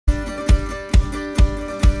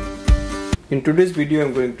In today's video,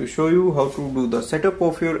 I'm going to show you how to do the setup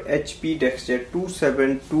of your HP DeskJet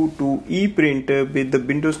 2722e printer with the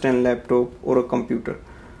Windows 10 laptop or a computer.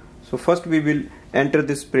 So first we will enter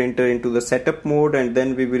this printer into the setup mode, and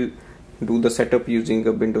then we will do the setup using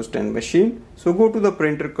a Windows 10 machine. So go to the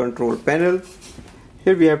printer control panel.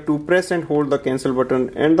 Here we have to press and hold the cancel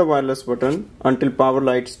button and the wireless button until power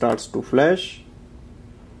light starts to flash.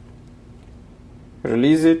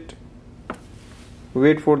 Release it.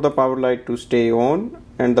 Wait for the power light to stay on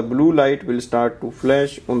and the blue light will start to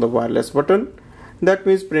flash on the wireless button. That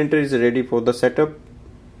means printer is ready for the setup.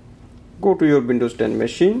 Go to your Windows 10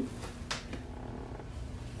 machine.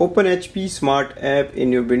 Open HP Smart app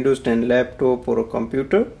in your Windows 10 laptop or a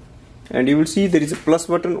computer, and you will see there is a plus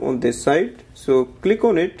button on this side. So click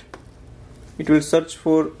on it. It will search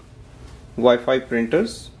for Wi-Fi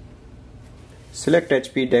printers. Select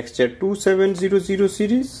HP DeskJet 2722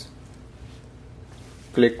 series.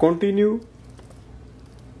 Click continue.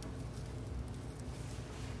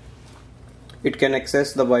 It can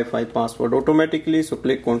access the Wi-Fi password automatically, so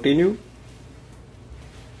click continue.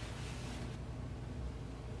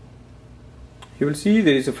 You will see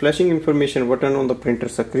there is a flashing information button on the printer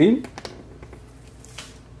screen.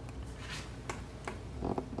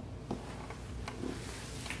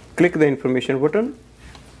 Click the information button.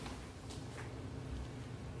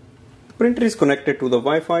 Printer is connected to the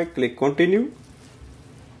Wi-Fi. Click continue.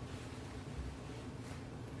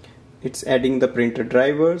 It's adding the printer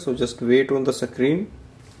driver, so just wait on the screen.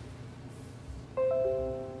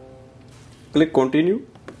 Click continue.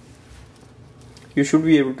 You should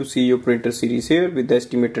be able to see your printer series here with the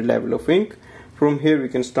estimated level of ink. From here we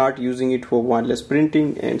can start using it for wireless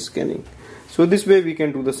printing and scanning. So this way we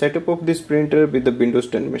can do the setup of this printer with the Windows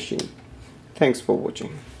 10 machine. Thanks for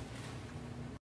watching.